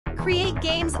Create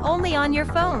games only on your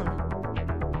phone.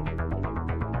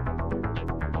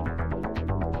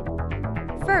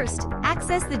 First,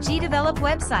 access the GDevelop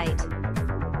website.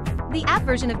 The app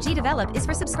version of GDevelop is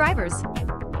for subscribers.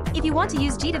 If you want to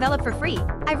use GDevelop for free,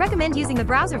 I recommend using the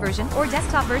browser version or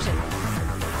desktop version.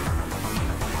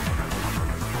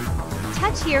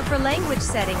 Touch here for language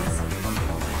settings.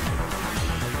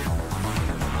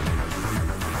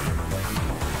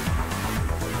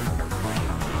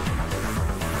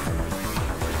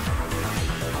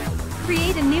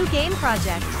 Create a new game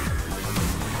project.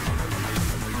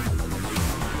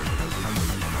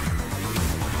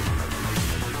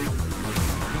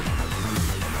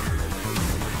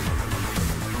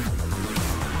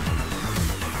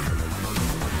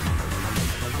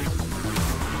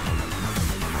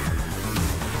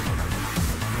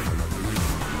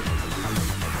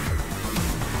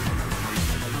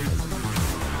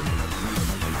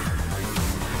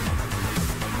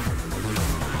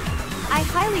 I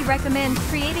highly recommend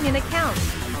creating an account.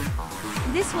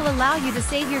 This will allow you to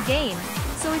save your game,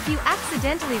 so if you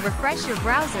accidentally refresh your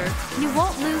browser, you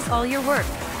won't lose all your work.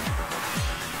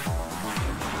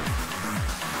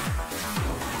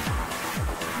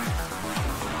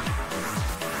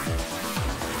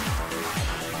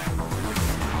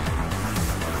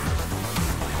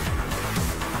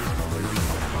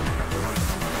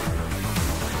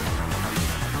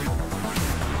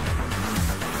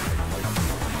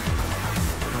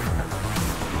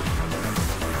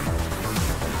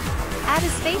 Add a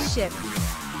spaceship.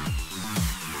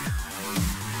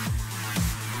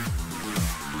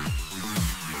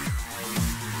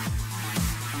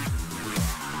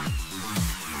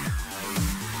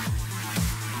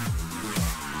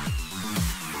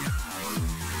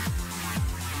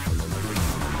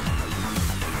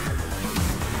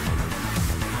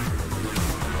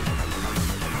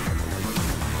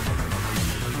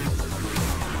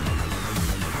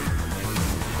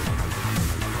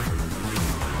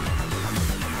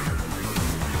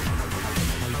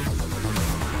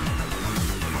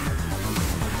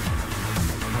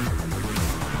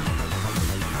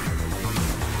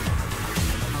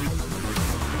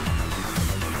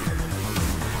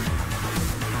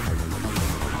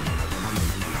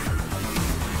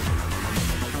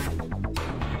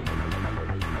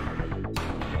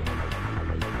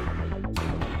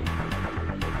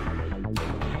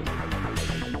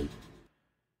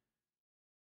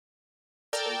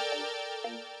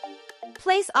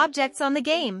 Place objects on the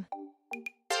game.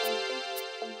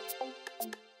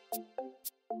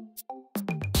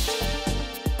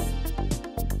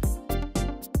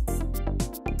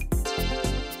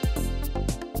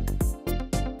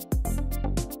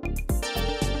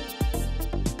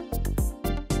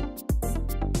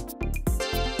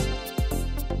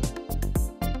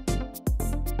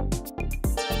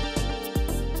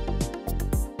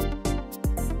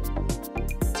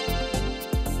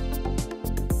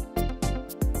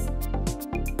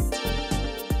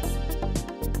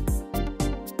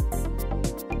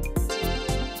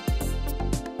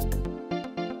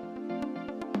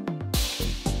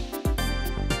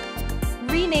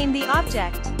 Rename the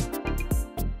object.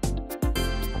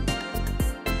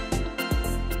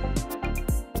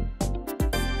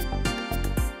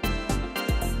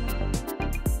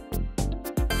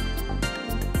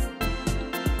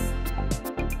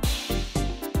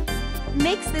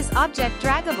 Makes this object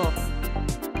draggable.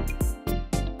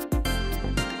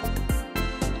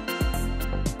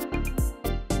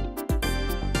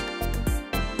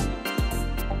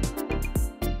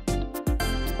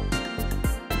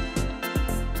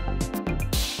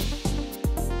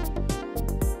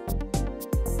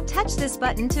 Touch this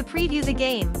button to preview the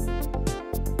game.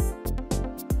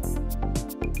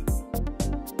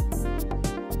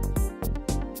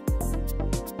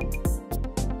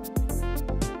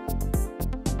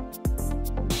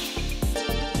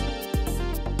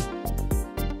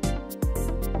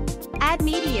 Add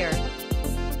meteor.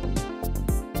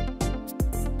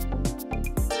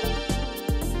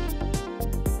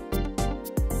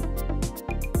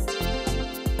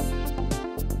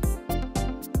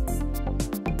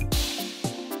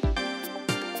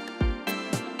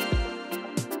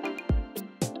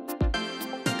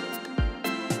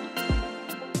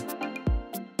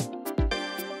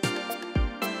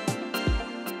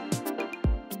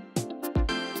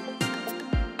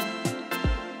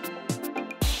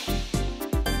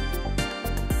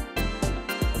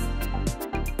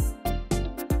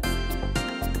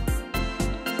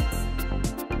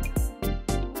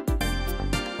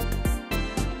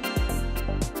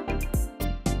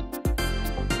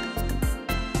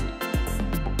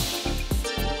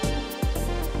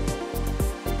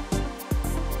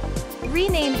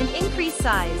 Rename and increase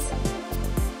size.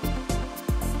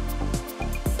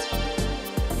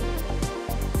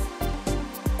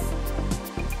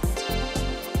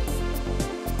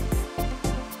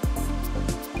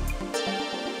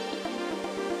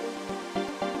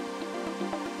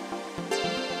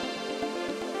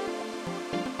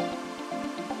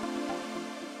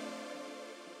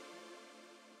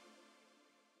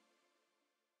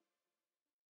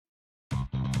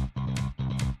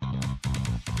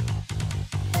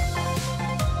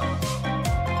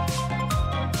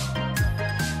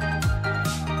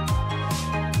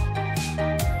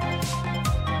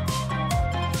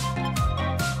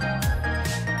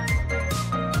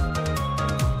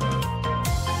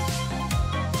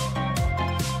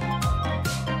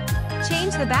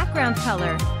 Change the background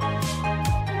color.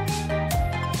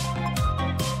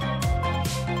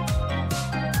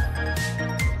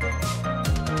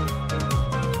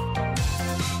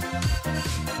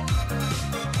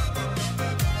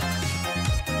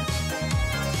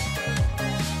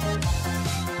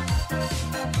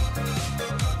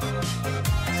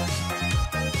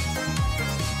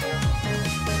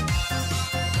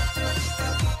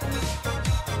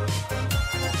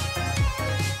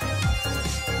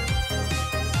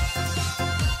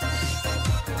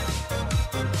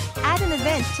 Add an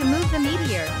event to move the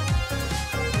meteor.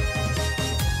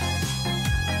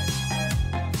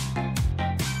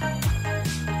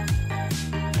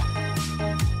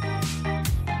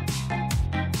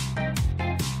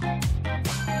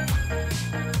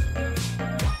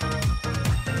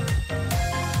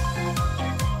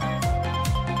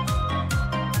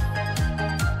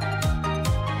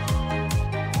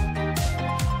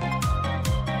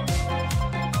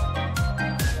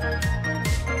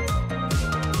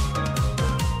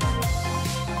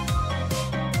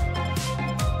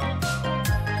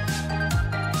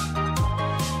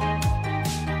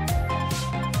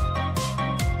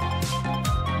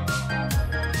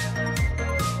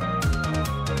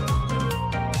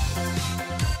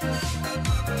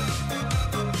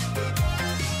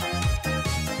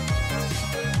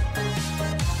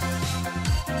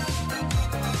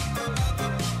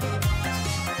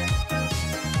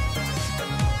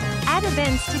 Add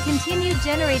events to continue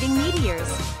generating meteors.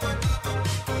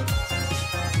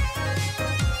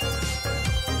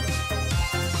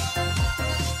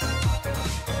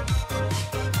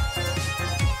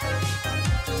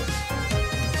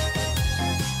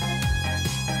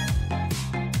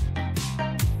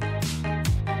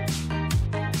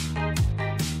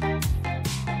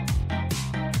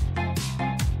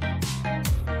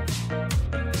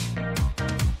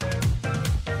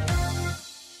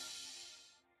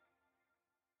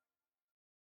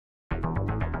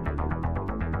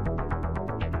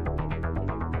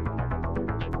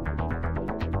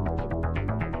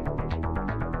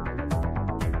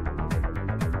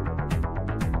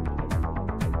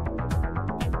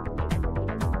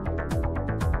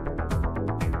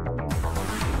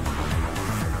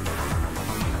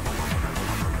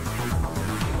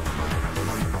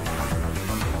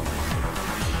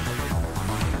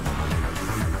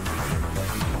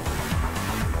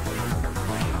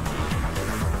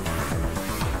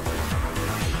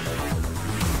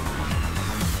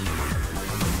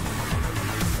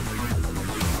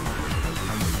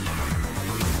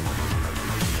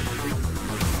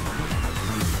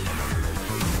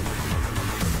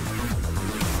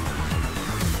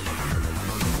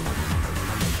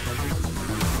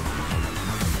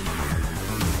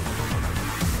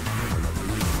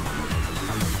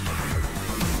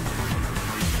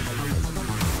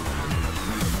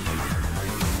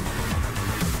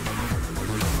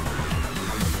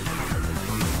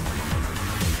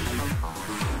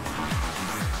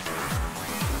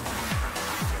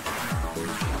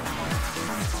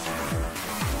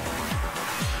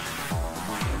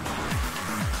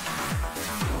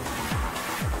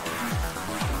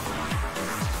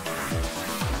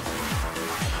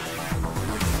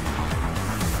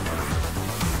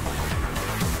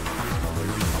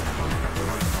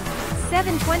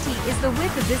 .720 is the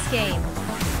width of this game.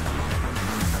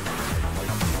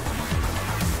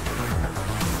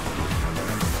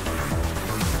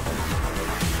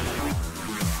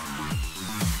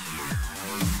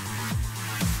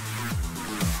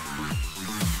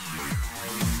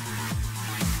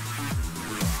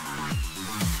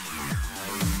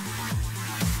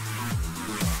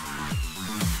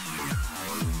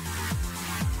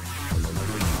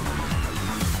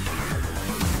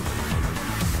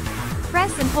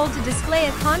 Press and hold to display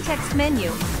a context menu.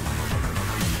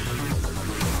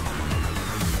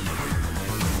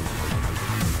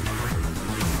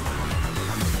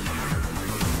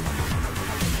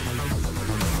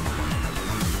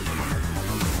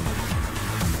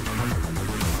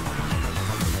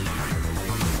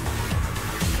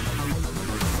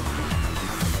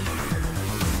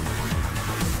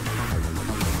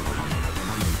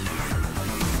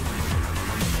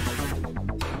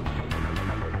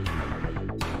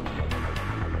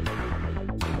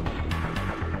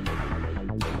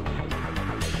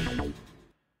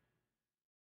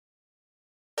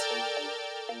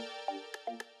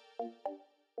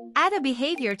 Add a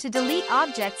behavior to delete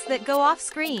objects that go off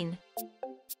screen.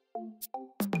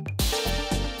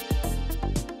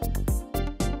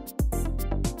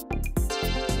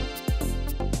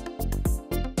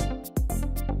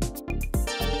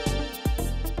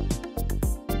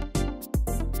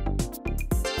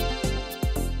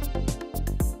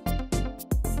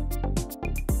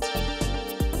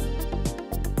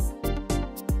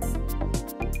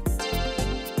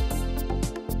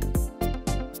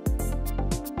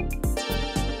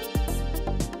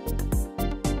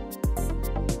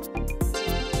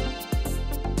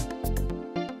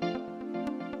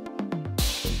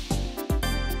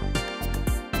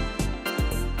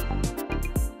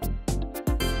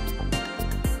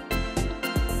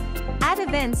 Add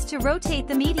events to rotate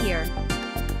the meteor.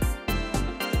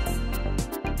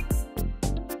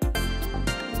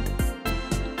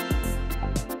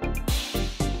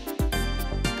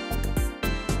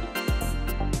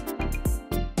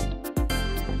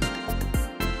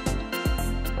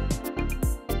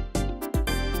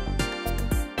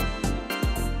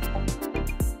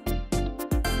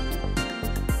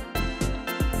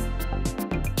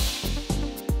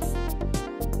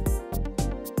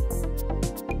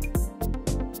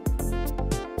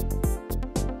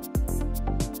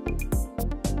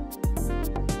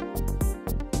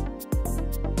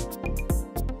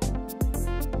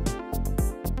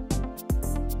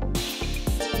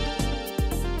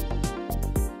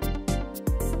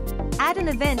 Add an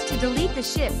event to delete the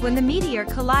ship when the meteor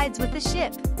collides with the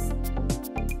ship.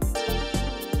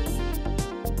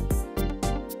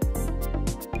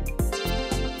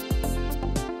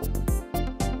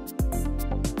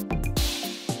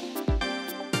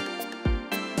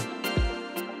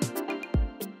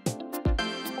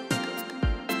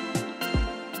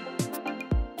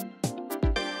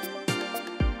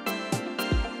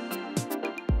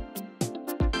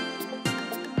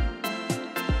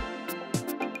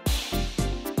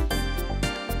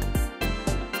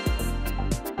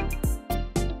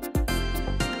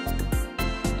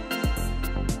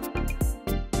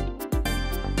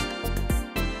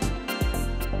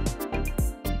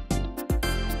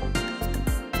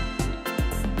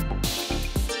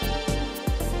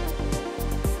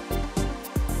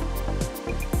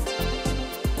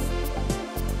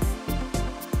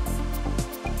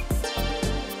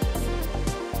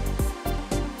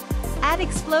 Add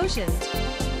explosion.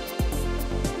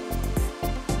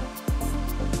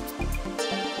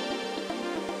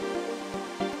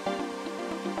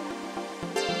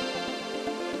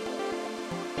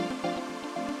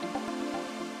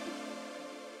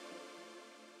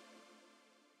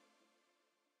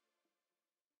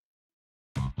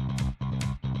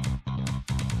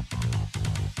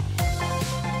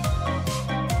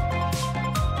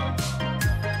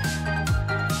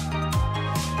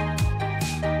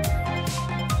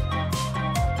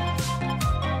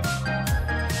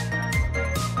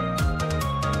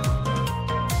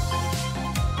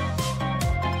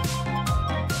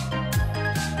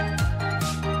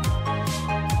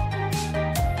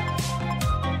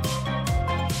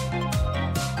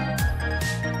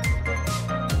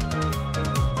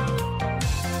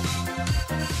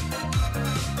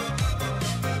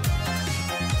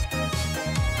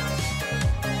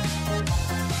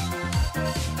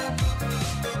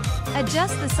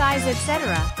 Adjust the size,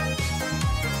 etc.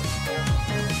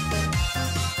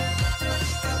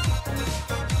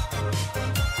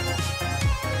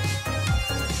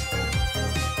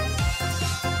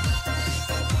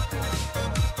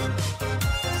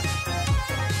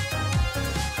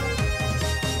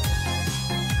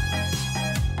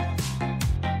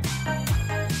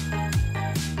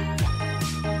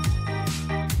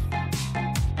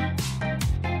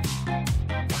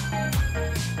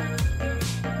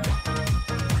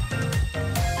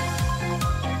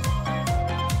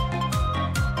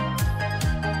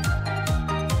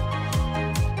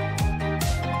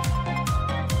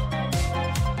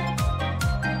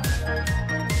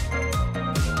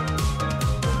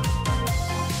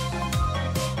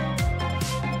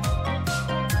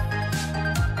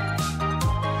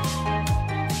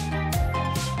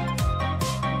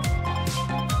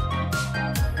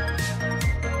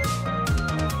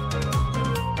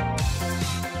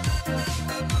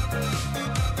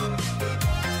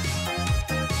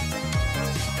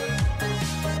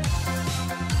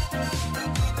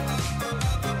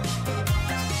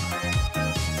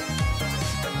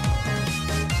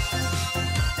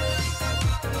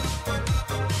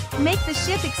 Make the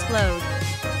ship explode.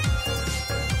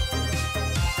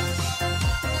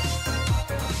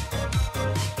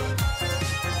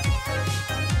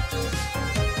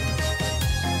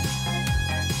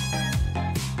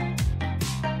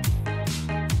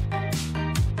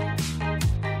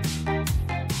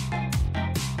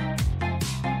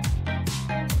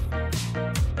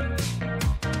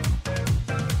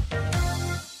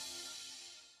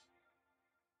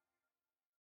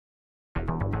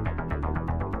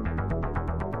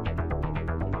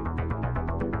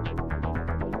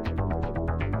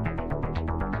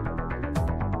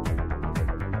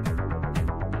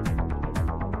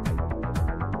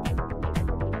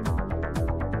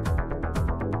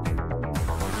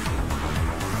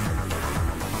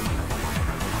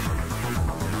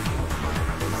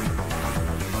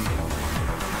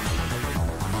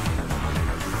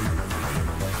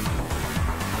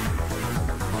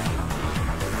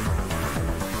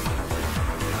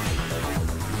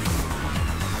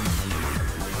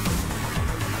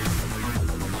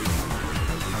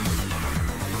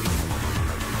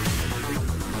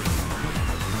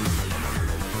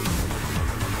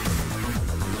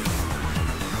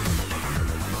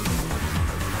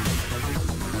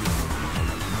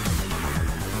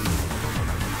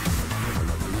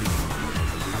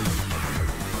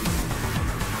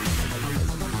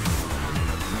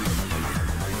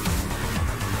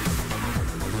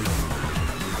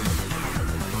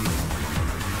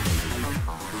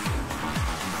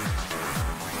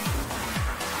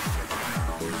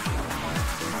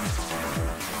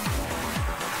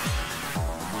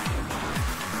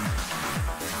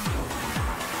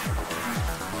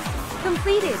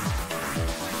 completed.